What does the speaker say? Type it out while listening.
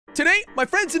Today, my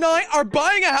friends and I are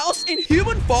buying a house in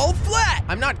Human Fall Flat.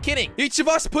 I'm not kidding. Each of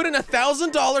us put in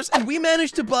 $1,000 and we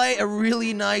managed to buy a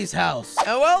really nice house.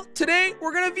 Well, today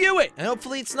we're gonna view it. And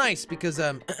hopefully it's nice because,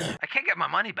 I can't get my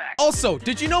money back. Also,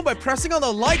 did you know by pressing on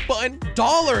the like button,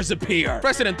 dollars appear?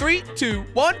 Press it in 3, 2,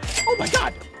 1. Oh my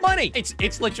God, money.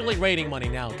 It's literally raining money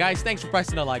now. Guys, thanks for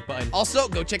pressing the like button. Also,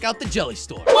 go check out the jelly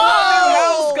store.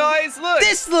 Whoa! Guys, look.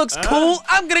 This looks cool.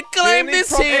 I'm gonna claim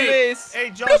this here.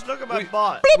 Hey, Josh, look at my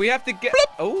butt. We have to get.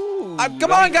 Oh.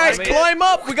 Come on, guys, climb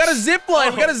up. We got a zip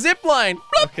line. We got a zip line.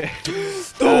 Okay.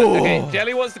 Okay,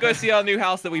 Jelly wants to go see our new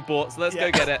house that we bought, so let's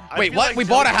go get it. Wait, what? We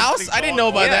bought a house? I didn't know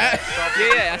about that.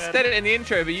 Yeah, I said it in the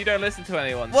intro, but you don't listen to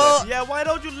anyone. Well, yeah, why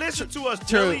don't you listen to us, true.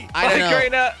 Jelly? I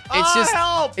don't know.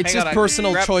 It's just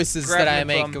personal choices that I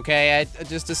make, okay? I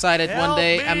just decided one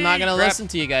day I'm not gonna listen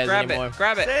to you guys anymore.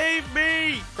 Grab it. Save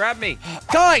me. Grab me.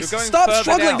 Guys, stop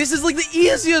struggling. This is like the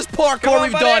easiest parkour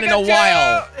we've done in a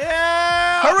while.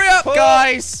 Yeah. Hurry up,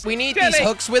 guys. We need these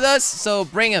hooks with us, so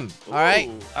bring them. All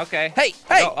right. Okay. Hey,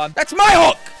 that's my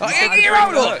hook. Get your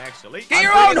own hook. Get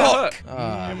your own hook.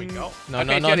 Here we go.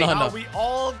 No. We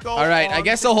all go. All right, I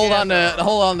guess I'll hold on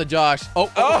to Josh.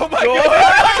 Oh my God!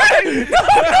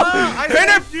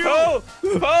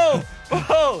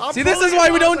 Oh. See, this is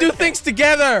why we don't do things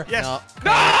together. Yes. No,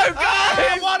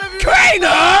 guys! What have you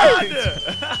Crainer!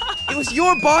 It was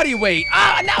your body weight.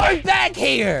 Ah, now I'm back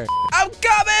here. I'm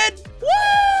coming. Woo!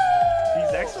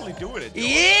 He's actually doing it.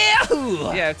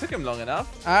 Yeah. Yeah, it took him long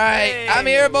enough. All right, I'm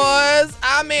here, boys.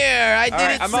 I'm here. I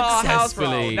did it I'm at our house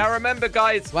successfully. now. Remember,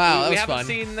 guys, wow, we that was haven't fun.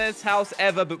 seen this house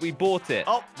ever, but we bought it.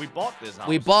 Oh, we bought this house.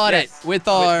 We bought it with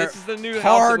our This is the new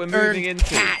house that we're moving into.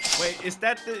 cash. Wait, is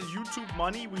that the YouTube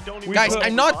money? We don't even. Guys,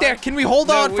 I'm not there. Can we hold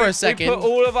on for a second? We put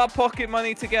all of our pocket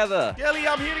money together. Jelly,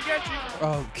 I'm here to get you.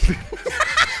 Oh.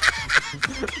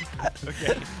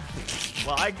 Okay.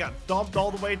 Well, I got dumped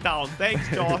all the way down. Thanks,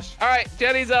 Josh. All right,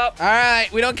 Jelly's up. All right,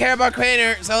 we don't care about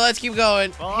Crainer, so let's keep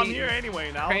going. Well, I'm here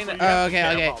anyway now. Crainer. So you have to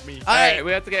care Okay. about me. All right,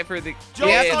 we have to get through the. Josh,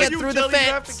 we have to get you, through the Jelly, fence.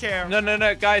 You have to care.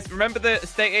 No, guys. Remember the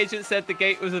estate agent said the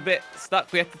gate was a bit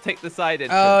stuck. We have to take the side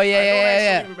entrance. Oh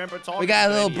yeah. We got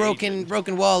a little broken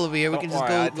broken wall over here. We can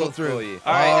just go through.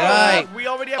 All right. We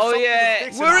already have Oh something yeah, to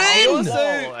fix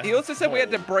we're in. He also said we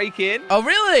had to break in. Oh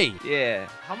really? Yeah.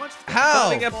 How much? How?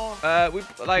 We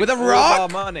like with a all of rock? our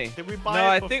money. Did we buy No, it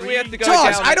I for think free? we have to go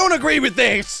Josh, down. I don't agree with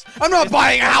this. I'm not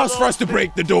buying a house for us to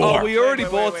break the door. Oh, we already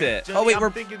Wait, bought it. Jelly, Oh, wait, I'm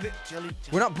we're- thinking that Jelly.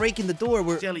 We're not breaking the door.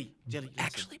 We're Jelly. Listen.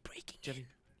 actually breaking it. Jelly,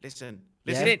 listen.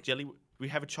 Yeah? Jelly. We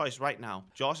have a choice right now.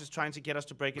 Josh is trying to get us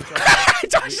to break into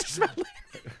Josh is smelling.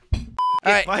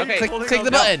 All right, Why are you click pulling the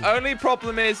on button. Only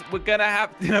problem is we're gonna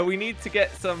have, we need to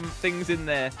get some things in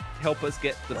there to help us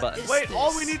get the buttons. Wait,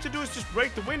 all we need to do is just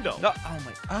break the window. No, oh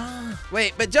my.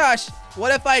 Wait, but Josh,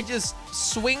 what if I just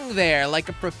swing there like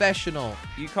a professional?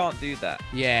 You can't do that.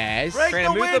 Yes. Break Trainer,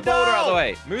 the move window. the boulder out of the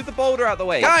way. Move the boulder out of the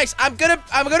way. Guys, I'm gonna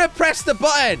press the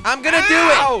button. I'm gonna do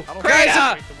Ow! it.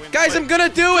 Crainer! Guys, I'm gonna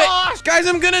do it. Josh! Guys,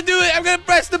 I'm gonna do it. I'm gonna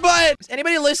press the button. Is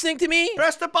anybody listening to me?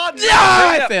 Press the button. No, I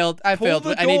Crainer, failed. I Pull failed.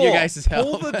 the I need your door. guys'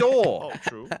 help. Pull the door. Oh,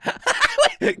 true.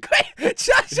 Wait,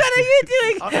 Josh, what are you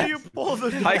doing? How do you pull the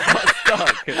door? I got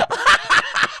stuck.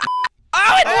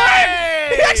 Oh, it Hey!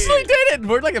 worked! He actually did it. It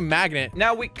worked like a magnet.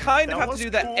 Now, we kind of That have to was do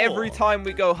that cool. every time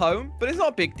we go home, but it's not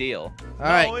a big deal. All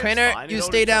right, No, it's Crainer, fine. It you only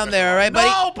stay took down us there, a all right, buddy?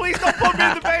 No, please don't put me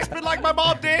in the basement like my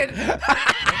mom did.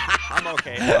 I'm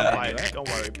okay. I'm fine. Don't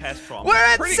worry. Pass trauma.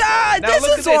 We're Pretty inside. cool. Now This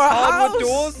look is at this. our Hardwood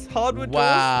house. doors. Hardwood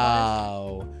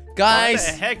Wow. What Guys,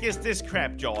 the heck is this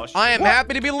crap, Josh? I am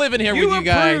happy to be living here doors. with you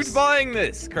guys. approved buying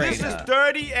this, Crainer. This is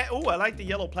dirty. Oh, I like the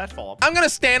yellow platform. I'm gonna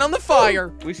stand on the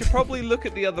fire. We should probably look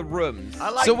at the other rooms. I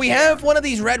like So we the- have one of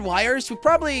these red wires. We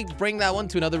probably bring that one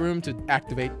to another room to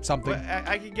activate something. Well,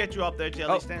 I can get you up there,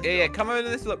 Jelly. Oh, Stand yeah, still. come over to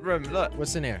this room. Look,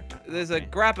 What's in here? there's a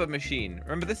grabber machine.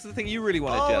 Remember, this is the thing you really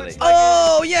wanted, Oh, Jelly. it's like-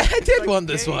 Oh, yeah, I did like want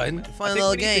a this game. one. I Fun think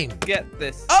little we need game. to get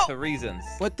this Oh! for reasons.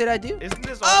 What did I do? Isn't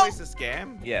this Oh! always a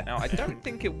scam? Yeah, no, I don't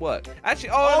think it worked.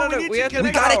 Actually, Oh, no, we need we to have to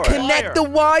We connect gotta power. connect the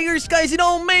wires, guys. It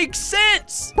all makes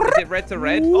sense. Is it red to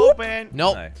red? Open.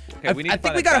 Nope. No. Okay, we need I to think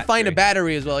find we a gotta find a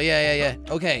battery. battery as well. Yeah.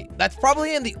 Okay, that's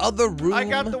probably in the other room. I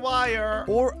got the wire.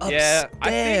 Or upstairs. Yeah, I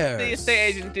think the estate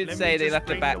agent did Let me say they just left a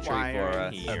bring the battery wire for in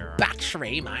us. here.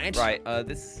 Battery, mate. Right,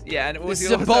 this, yeah, and it was This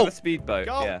you is a also have boat. a speedboat.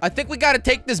 Go. Yeah. I think we gotta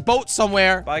take this boat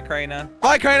somewhere. Bye, Crainer.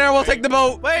 Bye, Crainer. We'll take the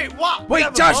boat. Wait, what? We Wait,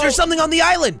 have a Josh, boat? there's something on the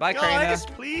island. Bye, Crainer. Guys,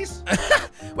 please.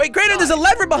 Wait, Crainer, there's a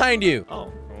lever behind you.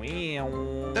 Oh.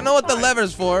 Don't know what the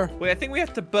lever's for. Wait, I think we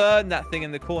have to burn that thing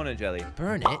in the corner, Jelly.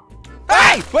 Burn it.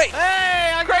 Hey, wait.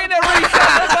 Hey, I got Crainer,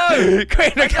 reset the boat!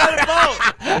 Crainer got a boat.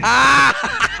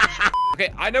 Ah!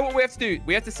 Okay, I know what we have to do.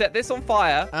 We have to set this on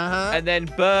fire and then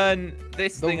burn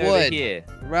this The thing wood. over here.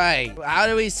 Right. How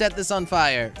do we set this on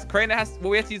fire? Crainer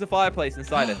we have to use a fireplace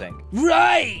inside, I think.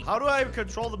 Right. How do I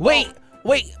control the boat?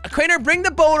 Wait, Crainer, bring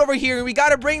the boat over here. We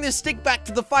gotta bring this stick back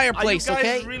to the fireplace, Are you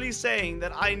guys okay? really saying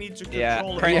that I need to Yeah,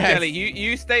 control the Crainer Yes. Jelly,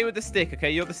 you stay with the stick, okay?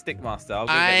 You're the stick master. I'll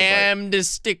go I get the boat. am the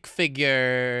stick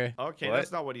figure. Okay, What?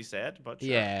 that's not what he said, but sure.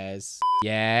 Yes.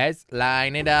 Yes.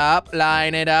 Line it up.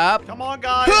 Line it up. Come on,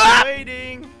 guys. Ah! I'm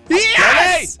waiting.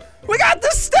 Yes! We got the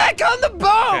stick on the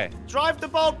boat! Okay. Drive the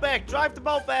boat back. Drive the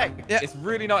boat back. Yeah. It's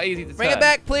really not easy to Bring turn. it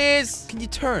back, please. Can you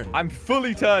turn? I'm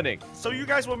fully turning. So you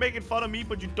guys were making fun of me,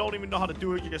 but you don't even know how to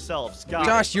do it yourselves. Guys.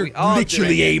 Josh, you're we are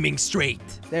literally doing it. aiming straight.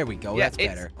 There we go. Yeah, That's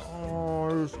it's- better.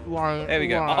 There we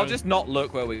go. I'll just not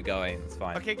look where we're going. It's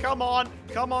fine. Okay, come on.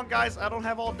 Come on, guys. I don't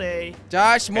have all day.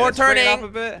 Josh, Okay, more let's bring it up a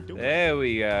turning. bit. There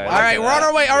we go. All right, Look we're at on our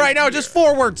that. way. All right, now just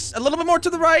forwards. A little bit more to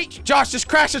the right. Josh, just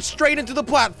crash it straight into the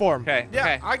platform. Okay, Yeah,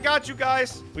 okay. I got you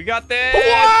guys. We got this.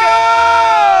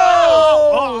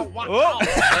 Oh, wow.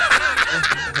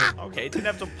 Oh. Okay, didn't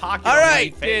have to park it All on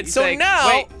right, my face. so now-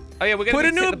 Wait. Oh, yeah, we're gonna Put a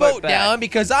need to new sit the boat boat back. down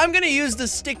because I'm gonna use the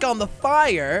stick on the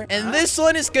fire, and this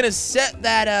one is gonna set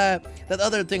that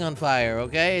other thing on fire.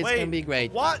 Okay, it's Wait, gonna be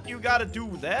great. What? You gotta do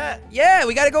that? Yeah,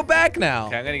 we gotta go back now.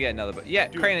 Okay, I'm gonna get another boat. Yeah,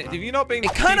 Dude, Crane, have you not been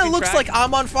It kind of keeping looks track? like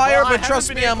I'm on fire, Well, I but haven't trust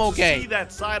been me, I'm able to okay. see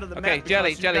that side of the Okay, map Jelly,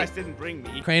 because Jelly. you guys didn't bring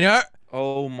me. Crainer,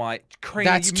 Oh my, Crane,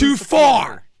 that's you too moved the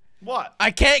far. What? I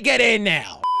can't get in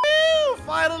now. Woo!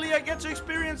 Finally, I get to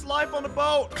experience life on the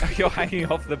boat. boat. You're hanging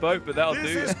off the boat, but that'll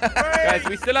This do. is great. Guys,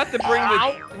 we still have to bring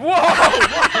Ow. the.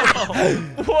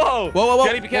 Whoa! Whoa! Whoa.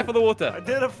 Jelly, be careful of the water. I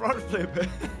did a front flip.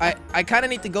 I kind of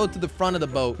need to go to the front of the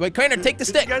boat. Wait, Crainer, take the Did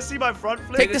stick. you guys see my front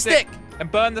flip? Take the stick.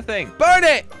 And burn the thing. Burn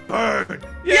it. Burn.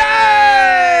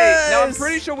 Yes! Now, I'm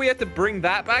pretty sure we have to bring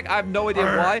that back. I have no idea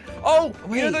why. Oh,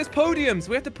 you know Wait. those podiums?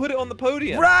 We have to put it on the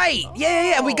podium. Right.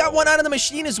 Yeah. And we got one out of the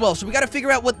machine as well, so we got to figure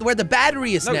out where the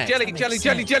battery is No, next. jelly, That jelly, makes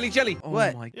jelly, sense. jelly, jelly. Oh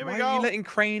What? my, Here we why go. are you letting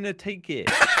Crainer take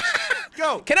it?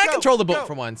 Go. Can I go, control the boat go.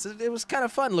 for once? It was kind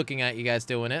of fun looking at you guys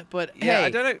doing it, but Yeah, hey. I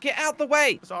don't know. Get out the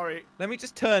way. Sorry. Let me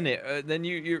just turn it. Then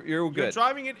you're all You're good.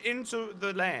 driving it into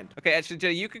the land. Okay, actually,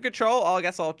 Jelly, you can control. I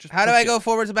guess I'll just. How do push I it. go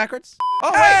forwards and backwards?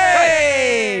 Oh, wait,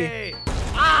 Hey! Hey.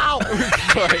 Ow!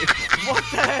 Sorry. What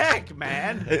the heck,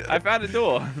 man? I found a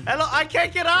door. Hello, I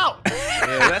can't get out.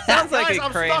 Yeah, that sounds like Guys, a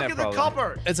I'm Crainer stuck in the problem.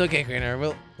 cupboard. It's okay, Crainer.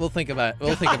 We'll think about it.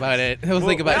 We'll think about it. We'll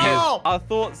think about you. no. Our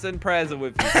thoughts and prayers are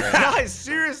with you, Crainer. Guys,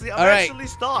 seriously, I'm All right. actually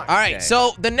stuck. All right, Okay.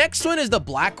 so the next one is the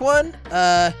black one.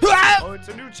 Oh, it's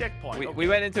a new checkpoint. we, Okay. we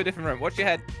went into a different room. Watch your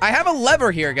head. I have a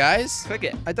lever here, guys. Click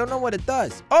it. I don't know what it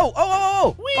does.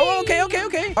 Oh,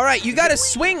 okay. All right, you gotta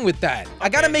swing with that. I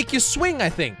gotta Okay. make you swing, I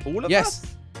think. All of Yes.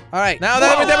 us? All right, now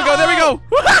there we go.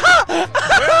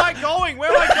 Where am I going?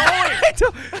 Where am I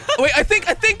going? Wait, I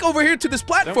think over here to this Don't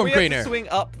platform, we have to Crainer. swing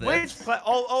up this? Which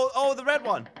oh, the red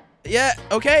one. Yeah,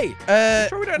 okay.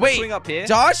 Sure we don't have to Wait, swing up here?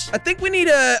 Josh, I think we need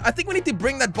to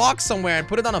bring that box somewhere and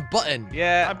put it on a button.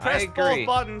 Yeah, I pressed agree. both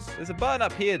buttons. There's a button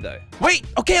up here, though. Wait,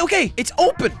 okay, it's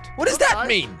opened. What does that Guys,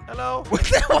 mean? Hello.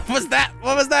 What was that?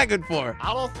 What was that good for?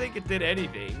 I don't think it did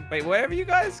anything. Wait, where have you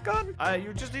guys gone?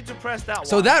 You just need to press that one.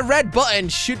 So that red button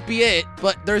should be it,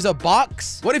 but there's a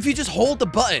box. What if you just hold the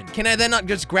button? Can I then not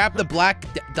just grab the black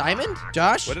diamond?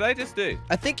 Josh? What did I just do?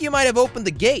 I think you might have opened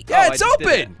the gate. Oh, Yeah, I it's just did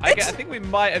it. open. I think we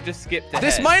might have just skipped ahead.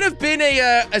 This might have been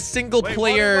a single Wait,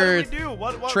 player. What did we do?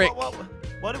 What trick.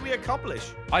 What did we accomplish?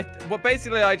 Well,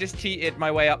 basically, I just cheated my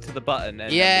way up to the button.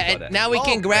 And Yeah, then we got and it. now we Oh,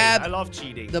 can great. I grab love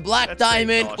cheating. the black That's great,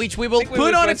 diamond, Josh. which we I will think we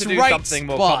put were on supposed its to do right something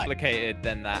more spot. complicated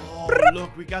than that. Oh,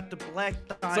 look, we got the black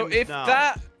diamond So if now.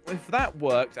 that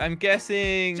worked, I'm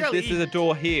guessing Jelly. this is a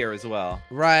door here as well.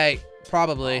 Right,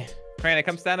 probably. Crainer,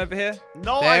 come stand over here.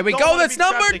 No, There I we don't go. wanna That's be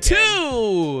trapped number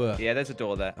again. 2. Yeah, there's a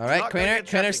door there. All right, Not gonna Crainer, get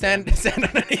trapped stand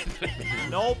underneath.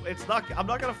 Nope, it's not. I'm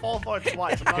not gonna fall for it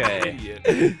twice. I'm not an Okay.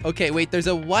 idiot. Okay, wait. There's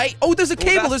a white. Oh, there's a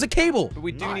cable. that's- There's a cable. But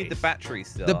we do need the Nice. battery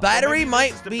still. The battery Maybe this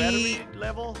might is the be battery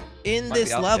level. in Might be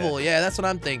this up level. there. Yeah, that's what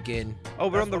I'm thinking. Oh,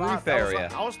 we're That's on the what roof I was area.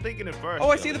 I was thinking it first. Oh,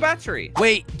 I see Jelly. the battery.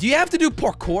 Wait, do you have to do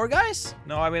parkour, guys?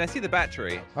 No, I mean I see the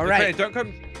battery. All So, right. Crainer, don't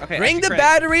come. Okay. Bring actually, the Crainer,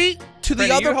 battery to the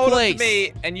Crainer, other you hold place. it to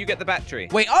me, and you get the battery.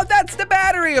 Wait, oh, that's the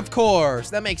battery, of course.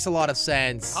 That makes a lot of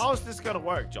sense. How is this gonna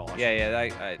work, Josh? Yeah.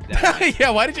 Yeah,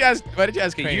 why did you ask? Okay,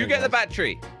 Crainer, you get the guys?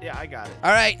 battery. Yeah, I got it.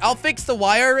 All right, I'll fix the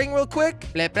wiring real quick.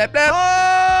 Blap, blap, blap.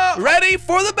 Oh! Ready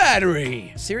for the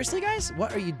battery. Seriously, guys?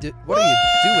 What are you doing?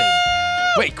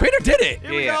 Wait, Crater did it.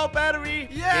 Here we Yeah. go, battery.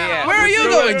 Yeah. Yeah. Where are you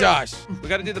going, Josh? We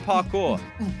got to do the parkour.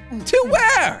 To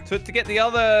where? To get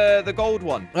the gold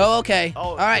one. Oh, okay. Oh,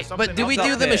 All right, there's something but do we else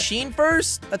do up the there. machine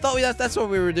first? I thought that's what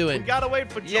we were We doing. gotta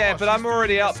wait for Josh. Yeah, but I'm He's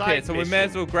already doing up the here, side so we mission. may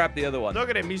as well grab the other one. Look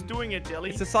at him. He's doing it, Jelly.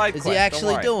 It's a side Is quest. he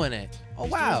actually don't worry. doing it? Oh,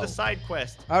 He's wow. doing the side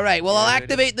quest. All right, well, I'll Yeah,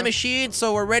 activate the machine,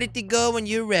 so we're ready to go when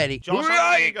you're ready. Josh, how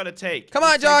long are you gonna take? Come This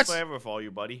on, takes Josh. forever for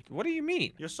you, buddy. What do you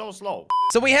mean? You're so slow.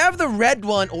 So we have the red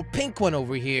one or pink one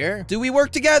over here. Do we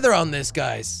work together on this,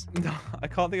 guys? No, I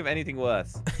can't think of anything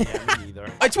worse. Yeah, me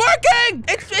neither. It's working!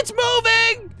 It's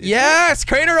moving! Yes,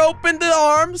 Crater opened the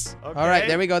arms. Okay. All right,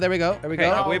 there we go, there we go, there we Okay,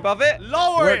 go. are we above it?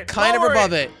 Lower We're it. kind of lower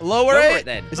above it. Lower Lower it. it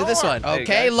then. Is it this Lower. one? There you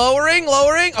Okay, go.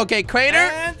 lowering. Okay, Crater.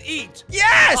 And eat.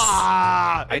 Yes!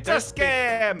 Ah, I it's a don't think-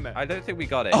 scam. I don't think we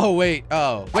got it. Oh, wait.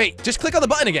 Oh, wait. Just click on the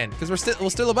button again, because we're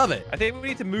still above it. I think we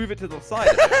need to move it to the side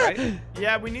of it, right?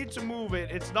 Yeah, we need to move it.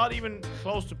 It's not even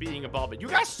close to being above it. You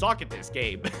guys suck at this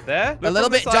game. There? A little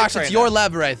bit, Josh. It's your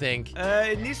lever, I think.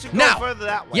 It needs to go Now. further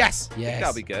that way. Yes. I think Yes.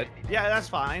 that'll be good. Yeah, that's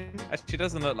fine. Actually,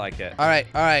 doesn't look like it. All right.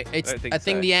 It's. Don't think I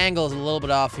think so. the angle is a little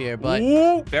bit off here, but.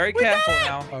 Ooh, very careful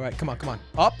now. All right. Come on.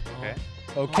 Up.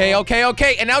 Okay.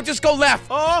 Okay. And now just go left.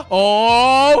 Oh,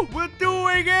 Oh. we're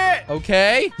doing it.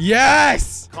 Okay.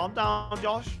 Yes. Calm down,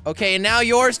 Josh. Okay. And now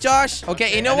yours, Josh.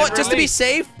 Okay. You know and what? then Just to be release.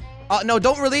 safe. No,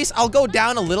 don't release. I'll go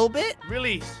down a little bit.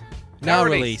 Release. Now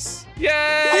release. release.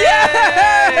 Yay!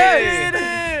 Yes! Did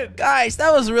it. Guys,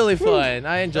 that was really fun.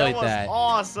 I enjoyed That that. was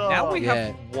awesome. Now we Yeah.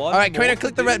 have one. All right, more Crater, to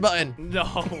click the do. red button.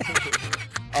 No.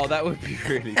 Oh, that would be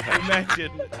really fun.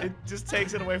 Imagine. It just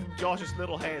takes it away from Josh's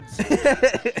little hands.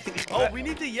 Oh, we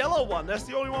need the yellow one. That's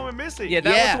the only one we're missing. Yeah,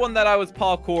 that Yeah. was the one that I was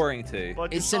parkouring to.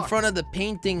 But you It's in suck. front of the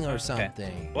painting or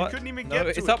something. What? couldn't even No, get to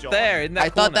it's it, up Josh. there in that I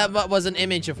thought corner. that was an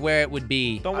image of where it would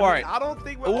be. Don't I worry. mean, I don't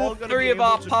think we're all All gonna three be of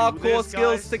our able to do parkour this,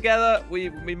 skills guys. together, we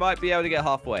might be able to get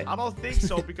halfway. I don't think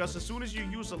so because as soon as you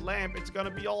use a lamp, it's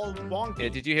gonna be all wonky. Yeah,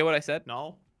 did you hear what I said?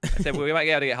 No. I said we might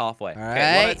be able to get halfway. All Okay, one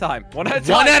at a right. time. One at a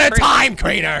time. One at a Crater. time,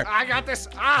 Crater. I got this.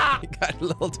 Ah! You got a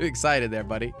little too excited there,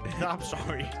 buddy. I'm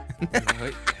sorry.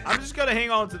 I'm just gonna hang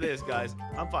on to this, guys.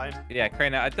 I'm fine. Yeah,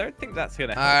 Crater, I don't think that's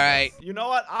gonna All help right. us. You know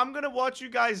what? I'm gonna watch you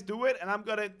guys do it, and I'm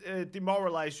gonna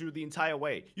demoralize you the entire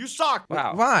way. You suck.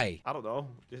 Wow. Why? I don't know.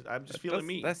 I'm just feeling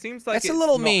mean. That seems like That's it's a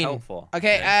little not mean. helpful.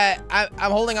 Okay,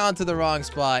 I'm holding on to the wrong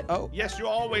spot. Oh. Yes, you're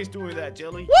always doing that,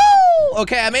 Jelly. Woo!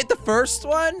 Okay, I made the first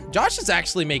one. Josh is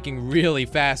actually making really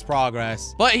fast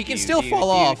progress, but he can still fall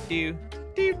off.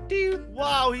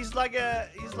 Wow, he's like a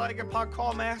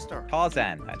parkour master.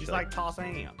 Tarzan, actually. He's like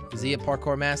Tarzan. Is he a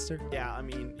parkour master? Yeah, I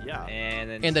mean, yeah. And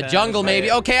then In the turn jungle, this maybe.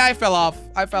 way. Okay, I fell off.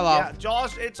 Yeah, off.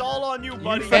 Josh, it's all on you,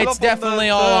 buddy. You fell It's off on the definitely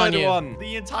all on third you. one.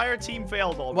 The entire team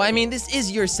failed already. Well, I mean, this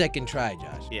is your second try,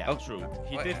 Josh. Yeah, Oh. true.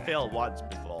 He What? did fail once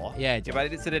before. Yeah, Yeah, Josh. but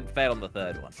it didn't fail on the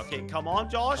third one. Okay, come on,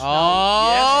 Josh.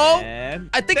 Oh! And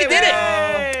I think it there did we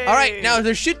it. go. Yay! All right, now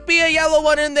there should be a yellow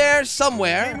one in there Give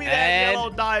somewhere. me that And yellow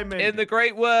diamond. In the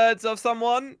great words of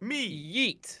someone, Me.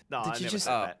 yeet. No, Did I you never just-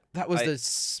 said that. That was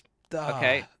I-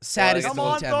 Okay. saddest Come Well,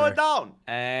 on, vote throw ever. it down.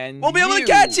 And We'll be able to you.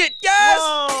 catch it. Yes!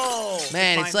 Whoa!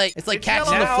 Man, Fine. it's like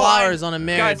catching yellow. the flowers on a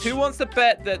marriage. Guys, who wants to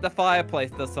bet that the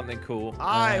fireplace does something cool?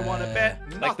 I want to bet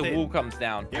nothing. Like the wall comes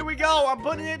down. Here we go. I'm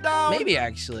putting it down. Maybe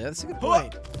actually, that's a good Huh.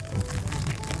 point.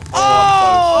 Oh,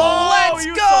 Oh, let's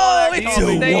you go! saw that The It's coming.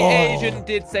 a estate wall. agent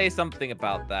did say something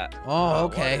about that. Oh,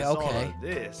 What okay, is all okay. of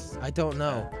This. I don't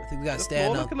know. I think we gotta Does the stand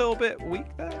floor up. look a little bit weak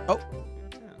there? Oh,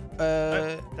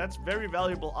 That's very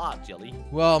valuable art, Jelly.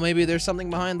 well, maybe there's something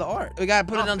behind the art. We gotta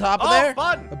put it on top of Oh, there.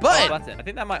 fun. A Oh, button. button. I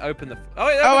think that might open the. Oh,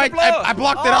 it Oh, opened the floor. I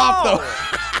blocked it off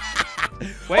though.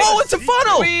 Wait, Oh, it's a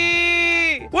funnel.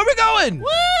 Whee! Where we going? Woo!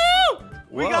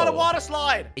 We got a Whoa. water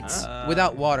slide. It's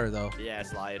without water though. Yeah,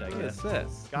 slide, I What is guess.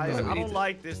 this? Guys, Oh, I we don't need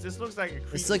like this. This looks like a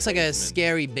creepy This looks like a basement.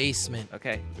 scary basement. to-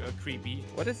 Okay. Creepy.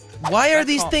 What is? Why are That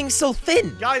these can't- things so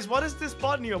thin? Guys, what is this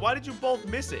button here? Why did you both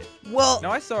miss it? Well, No,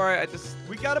 I saw it. I just.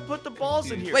 We gotta put the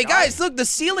balls in here. wait, guys, look, the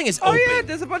ceiling is Oh open. yeah,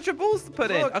 there's a bunch of balls to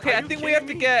put in. Look, Okay, are I you think we have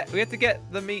to kidding get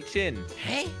them each in.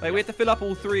 Hey? Like we have to fill up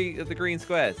all 3 of the green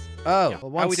squares. Oh, Yeah. well, How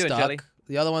one's we doing, stuck. Jelly?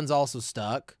 The other one's also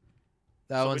stuck.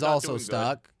 That So we're one's not also doing good.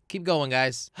 stuck. Keep going,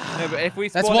 guys. No, but if we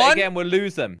That's spawn it one? again, we'll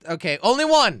lose them. Okay, only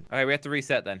one. Okay, we have to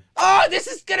reset then. Oh, this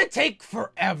is gonna take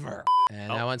forever.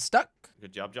 And Oh. that one's stuck.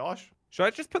 Good job, Josh. Should I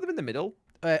just put them in the middle?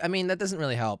 I mean, that doesn't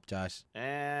really help, Josh.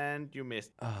 And you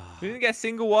missed. Ah, We didn't get a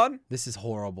single one. this is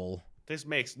horrible. This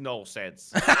makes no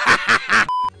sense.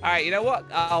 All right, you know what?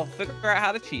 I'll figure out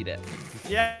how to cheat it.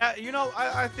 Yeah, you know,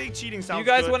 I think cheating sounds You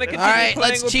guys good. wanna Let's- All right, playing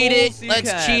let's with cheat balls, it. you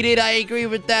Let's can. cheat it. I agree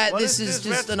with that. What This is is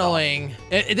this just red annoying.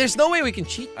 There's no way we can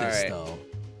cheat All this, right. though.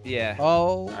 Yeah. Oh,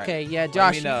 All right. okay. Yeah, me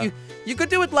Josh, know. you could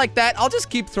do it like that. I'll just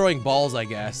keep throwing balls, I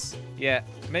guess. Yeah.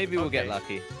 Maybe we'll get Okay.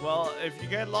 lucky. Well, if you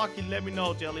get lucky, let me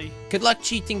know, Jelly. Good luck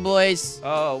cheating, boys.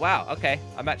 Oh, wow. Okay.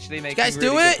 I'm actually making Guys, really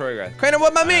do good it. progress. Crainer,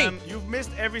 what about me? You've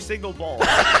missed every single ball.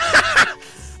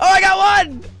 Oh, I got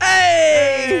one!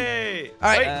 Hey! Hey! All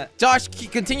right, Wait. Josh,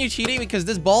 continue cheating because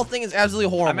this ball thing is absolutely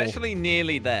horrible. I'm actually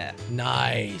nearly there.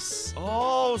 Nice.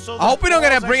 Oh, so I hope we don't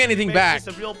gotta balls bring actually anything make back.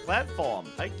 This a real platform.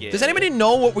 I get Does it. anybody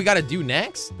know what we gotta do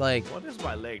next? Like, What is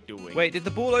my leg doing? Wait, did the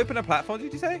ball open a platform,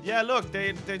 did you say? Yeah, look,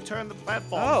 they turned the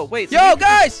platform. Oh, wait. so yo, we could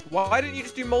guys! just- why didn't you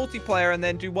just do multiplayer and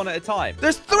then do one at a time?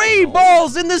 There's 3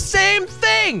 balls in the same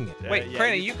thing. Wait, yeah,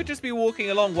 Crainer, you could just be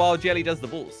walking along while Jelly does the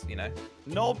balls, you know?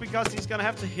 No, because he's gonna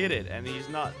have to hit it, and he's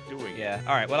not doing it. Yeah.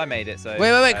 All right, well, I made it, so...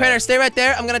 Wait, Crainer, stay right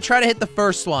there. I'm gonna try to hit the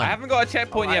first one. I haven't got a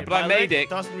checkpoint yet, but I made it.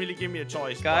 Doesn't really give me a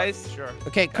choice, but Guys. Sure.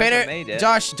 Okay, Guys, I made Crainer, it.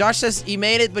 Josh says he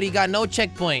made it, but he got no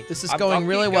checkpoint. This is I'll going keep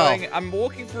really well. going. I'm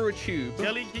walking through a tube.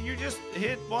 Jelly, can you just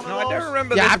hit one No, of I those? don't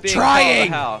remember Yeah, this I'm being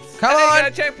trying. part of the house. Come I didn't on.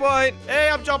 get a checkpoint. Hey,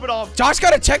 I'm jumping off. Josh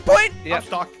got a checkpoint? I'm Yep.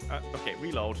 stuck. Okay,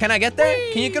 reload. Can I get there?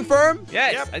 Can you confirm?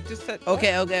 Yes, Yep. I just said...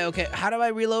 Okay. How do I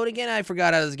reload again? I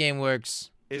forgot how this game works.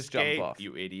 Escape, jump off.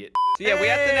 you idiot. So yeah, we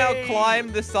have to now Hey!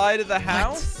 climb the side of the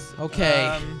house. Okay.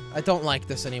 Um, I don't like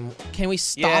this anymore. Can we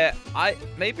stop? yeah,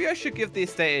 maybe I should give the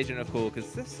estate agent a call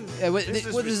because this is This is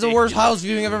this is the worst ridiculous. house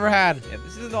viewing I've ever had. yeah,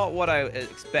 this is not what I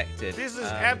expected. This is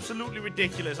Um, absolutely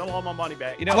ridiculous. I want my money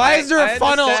back. You know, Why I- is there I a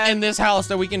funnel understand in this house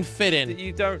that we can fit that in?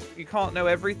 you can't know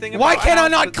everything. Why about can a I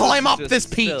house, not but climb is up just this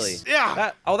piece? silly. Yeah.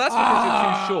 That's because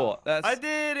you're too short. That's I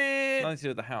did it. nothing to do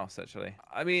with the house, actually.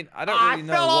 I mean, I don't I really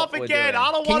know fell what off we're again. doing.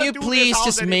 I don't Can want to you do please this house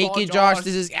just make anymore, it, Josh?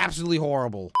 This is absolutely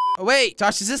horrible. Oh, wait,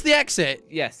 Josh, is this the exit?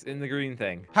 Yes, in the green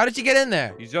thing. How did you get in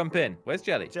there? You jump in. Where's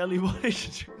Jelly? Jelly, what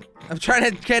is you I'm trying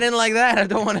to get in like that. I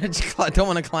don't want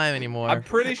to climb anymore. I'm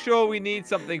pretty sure we need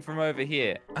something from over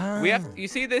here. We have. Ah. You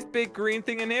see this big green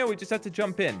thing in here? We just have to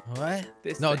jump in. What?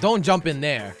 This No, thing. don't jump in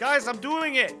there. Guys, I'm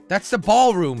doing it. That's the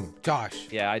ballroom, Josh.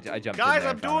 Yeah, I jumped in Guys, there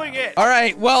I'm and found doing out. it. All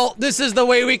right, well, this is the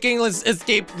way we can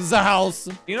escape the house.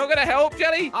 You're not gonna help,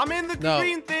 Jelly? I'm in the No.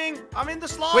 green thing. I'm in the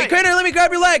slide. Wait, Crainer, let me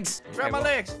grab your legs. Grab my well-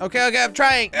 legs. Okay, I'm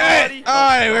trying. Alrighty. All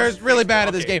right, Oh, we're Josh really fixed bad it.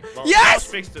 at this Okay, game. well, Yes!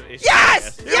 Josh fixed it.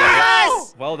 Yes! Here we Yes! go.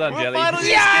 Well done, We're Jelly. finally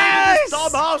Yes! escaping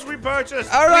this dumb house we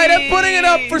purchased. All right, I'm putting it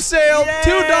up for sale. Yay!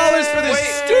 $2 for this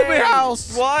Wait. stupid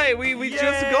house. Why? We just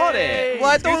got it. Yay! Well,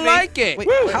 I Excuse don't me. like it. Wait,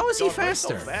 Woo! how is he Josh, we're so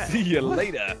faster? fast. See you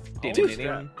later. Dude.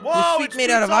 Ding-ding-ding. Whoa, feet it made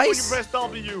out of speeds up when ice? you press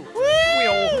W.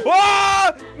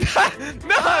 Oh!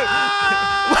 no!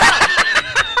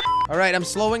 All right, I'm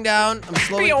slowing down. I'm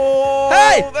slowing. Oh,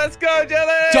 Hey! let's go,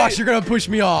 Jelly! Josh, you're gonna push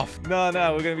me off. No,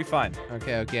 we're gonna be fine.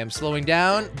 Okay, I'm slowing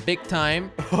down big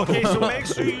time. Okay, so make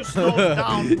sure you slow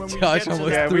down when we Josh get to almost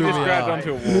the Yeah, we threw just me grabbed off.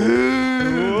 onto a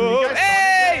wall. You guys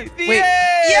Hey! The Wait,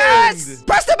 end! yes!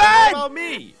 Press the What button! about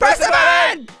me? Press the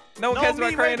button! No one No, cares me, about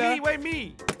wait, Crainer. me, wait,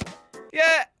 me.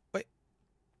 Yeah. Wait.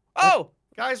 Oh!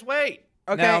 Guys, wait.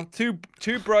 Okay. Now,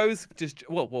 two bros just...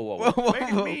 Whoa. Whoa, whoa, Wait whoa.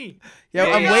 for me. Yeah,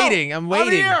 Here I'm you go. waiting. I'm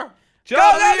waiting. here. Jelly,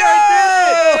 go, go!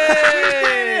 I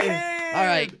did it! All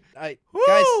right, guys,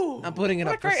 Woo! I'm putting it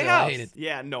What a up for great sale. I house. hate it.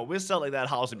 Yeah, no, we're selling that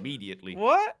house immediately.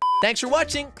 What? Thanks for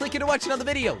watching. Click here to watch another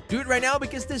video. Do it right now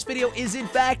because this video is in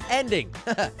fact ending.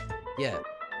 Yeah,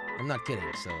 I'm not kidding,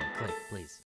 so click, please.